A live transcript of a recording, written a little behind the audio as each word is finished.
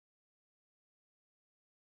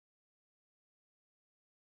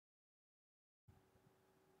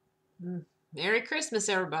Merry Christmas,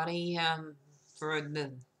 everybody. For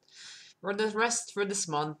the for this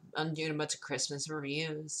month, I'm doing a bunch of Christmas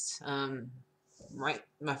reviews. Right,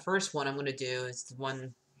 my first one I'm gonna do is the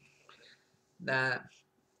one that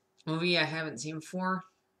movie I haven't seen before.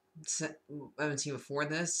 I haven't seen before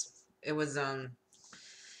this. It's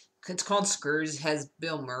called Scrooged. It has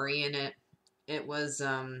Bill Murray in it. It was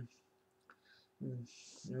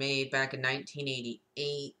made back in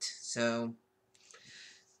 1988.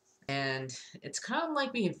 And it's kind of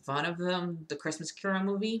like making fun of the Christmas Carol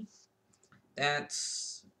movie.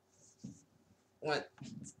 That's what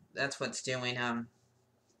that's what's doing.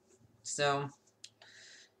 So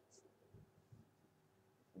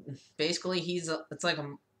basically, it's like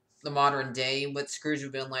the modern day, what Scrooge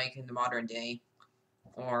would have been like in the modern day,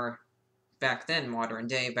 or back then, modern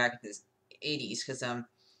day, back in the 80s, because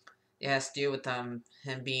it has to do with him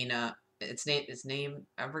being his name,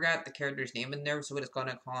 I forgot the character's name in there, so we're just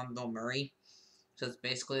gonna call him Bill Murray. So it's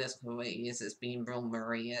basically that's what he is being Bill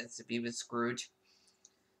Murray as to be with Scrooge.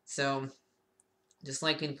 So just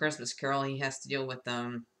like in Christmas Carol, he has to deal with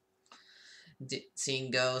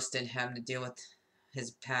seeing ghosts and having to deal with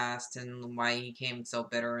his past and why he came so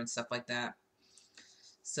bitter and stuff like that.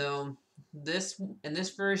 So in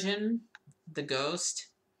this version, the ghost,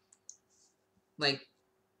 like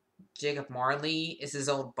Jacob Marley, is his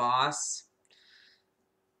old boss.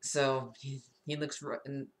 So he looks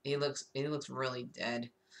really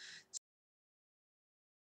dead.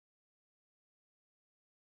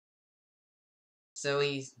 So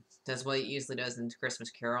he does what he usually does in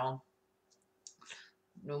Christmas Carol.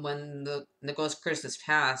 When the ghost Christmas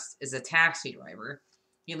past is a taxi driver,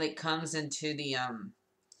 he like comes into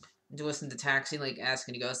to listen to taxi, like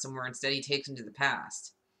asking to go somewhere. Instead, he takes him to the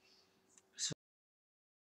past.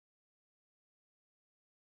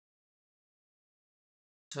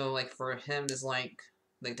 So like for him is like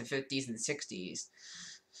the 50s and 60s,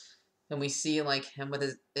 and we see like him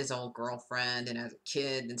with his old girlfriend and as a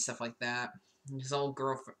kid and stuff like that. His old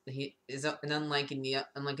girlfriend, he is, and unlike in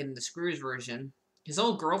the Scrooge version, his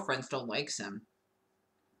old girlfriend still likes him.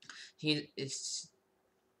 He is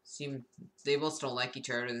seem they both still like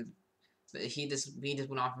each other, but he just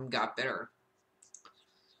went off and got bitter.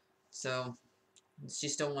 So she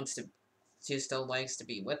still wants to, she still likes to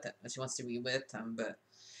be with him. She wants to be with him, but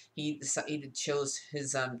he chose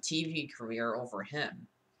his TV career over him.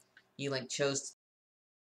 He like chose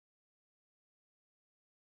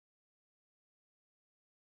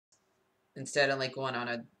instead of like going on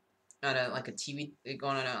a like a TV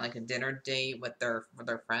going on like a dinner date with their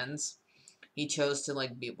friends. He chose to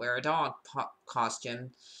like wear a dog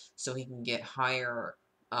costume so he can get higher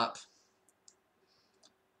up,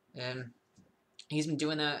 and he's been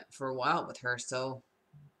doing that for a while with her. So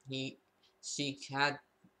he she had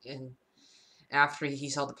and after he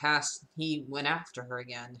saw the past, he went after her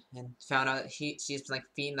again and found out she's like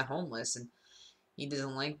feeding the homeless, and he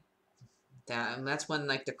doesn't like that. And that's when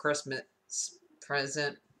like the Christmas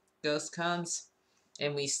present ghost comes,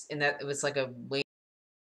 and that it was like a lady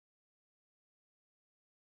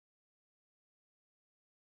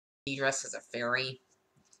dressed as a fairy,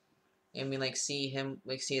 and we like see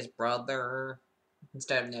his brother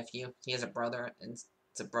instead of nephew. He has a brother, and it's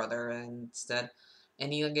a brother instead,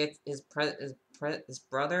 and he gets his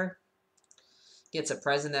brother gets a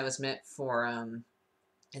present that was meant for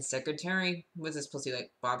his secretary. Was it supposed to be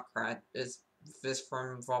like Bob Cratchit? Is this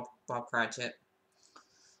from Bob Cratchit?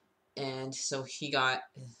 And so he got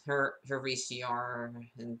her VCR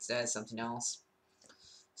and says something else.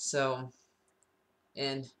 So,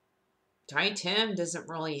 and Tiny Tim doesn't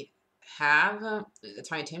really have a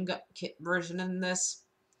Tiny Tim version in this.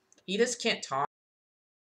 He just can't talk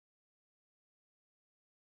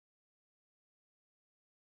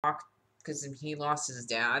because he lost his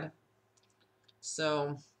dad.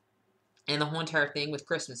 So, and the whole entire thing with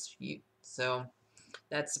Christmas. So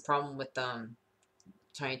that's the problem with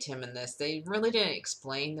Tiny Tim in this. They really didn't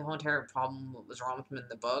explain the whole entire problem, what was wrong with him in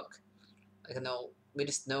the book. Like, no, we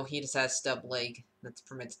just know he just has a stub leg. That's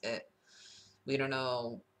pretty much it. We don't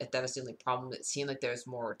know if that was the only problem. It seemed like there was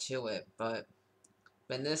more to it, but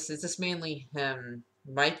in this, it's just mainly him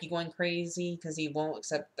might be going crazy because he won't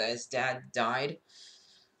accept that his dad died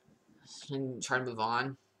and try to move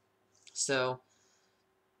on. So,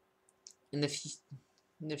 in the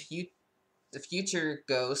future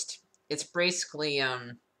ghost, it's basically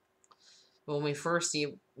when we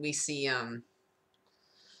see him,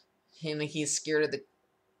 like he's scared of the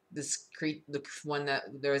one that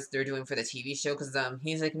they're doing for the TV show, because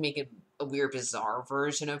he's like making a weird bizarre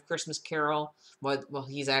version of Christmas Carol. Well,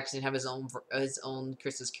 he's actually have his own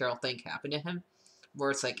Christmas Carol thing happen to him,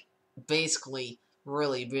 where it's like basically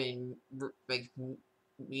really been like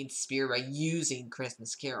mean-spirited by using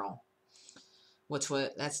Christmas Carol, which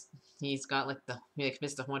was he's got like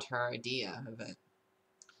missed the whole entire idea of it.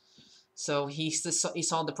 So he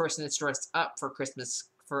saw the person that's dressed up for Christmas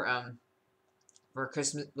for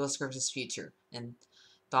Christmas Christmas Future and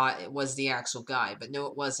thought it was the actual guy, but no,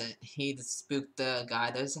 it wasn't. He spooked the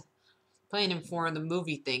guy that was playing him for the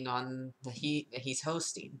movie thing on that he's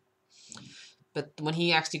hosting. But when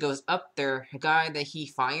he actually goes up there, a guy that he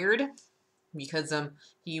fired because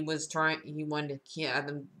he wanted to have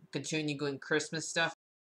them continue doing Christmas stuff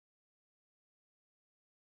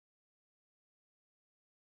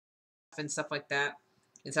and stuff like that,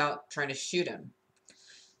 is out trying to shoot him.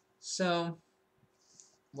 So,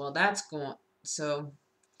 well, that's going. So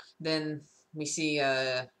then we see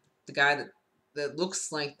the guy that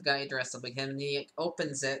looks like the guy dressed up like him, and he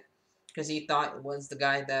opens it because he thought it was the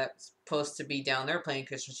guy that's supposed to be down there playing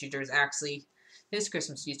Christmas Future is actually his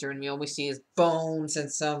Christmas Future, and we always see his bones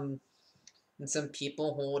and some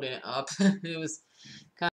people holding it up. It was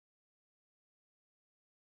kind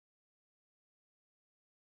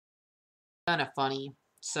of funny.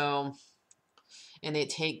 So, and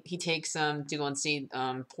he takes to go and see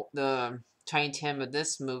the Tiny Tim of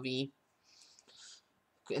this movie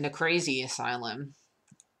in a crazy asylum,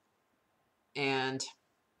 and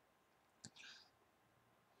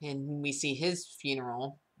we see his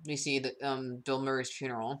funeral. We see the Bill Murray's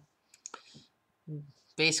funeral.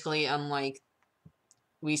 Basically, unlike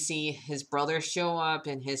we see his brother show up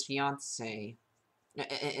and his fiance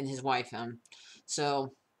and his wife.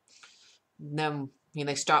 So then he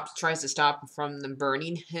tries to stop from them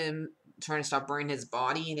burning him, trying to stop burning his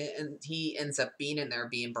body, and he ends up being in there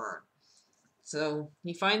being burned. So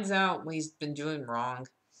he finds out what he's been doing wrong,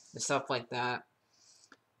 and stuff like that,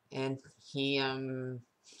 and he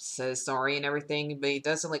says sorry and everything, but he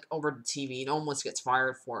does it like over the TV and almost gets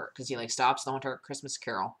fired for it because he like stops the entire Christmas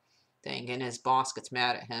Carol thing, and his boss gets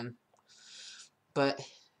mad at him. But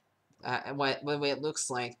what the way it looks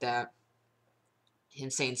like that him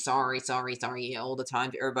saying sorry, sorry, sorry all the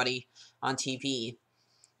time to everybody on TV.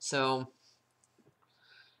 So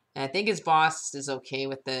and I think his boss is okay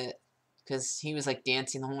with it because he was like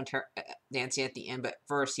dancing the whole entire dancing at the end. But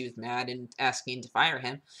first he was mad and asking to fire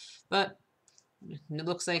him. But it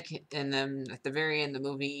looks like, and then at the very end of the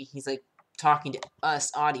movie, he's like talking to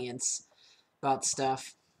us audience about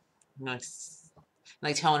stuff,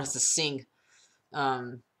 like telling us to sing,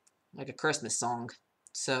 like a Christmas song,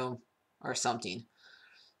 so or something.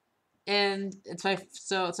 And it's my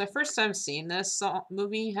first time seeing this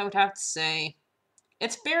movie. I would have to say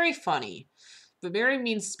it's very funny, but very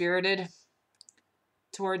mean spirited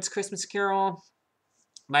towards Christmas Carol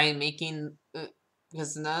by making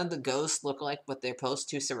because none of the ghosts look like what they're supposed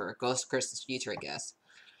to, so we're Ghost of Christmas Future, I guess.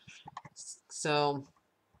 So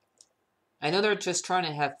I know they're just trying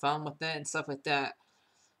to have fun with it and stuff like that.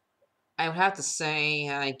 I would have to say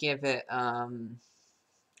I give it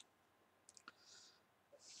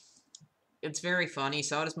it's very funny,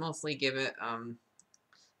 so I'll just mostly give it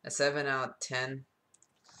a 7 out of 10.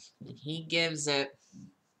 And he gives it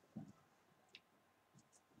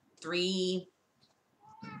 3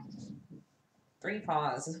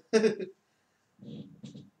 paws.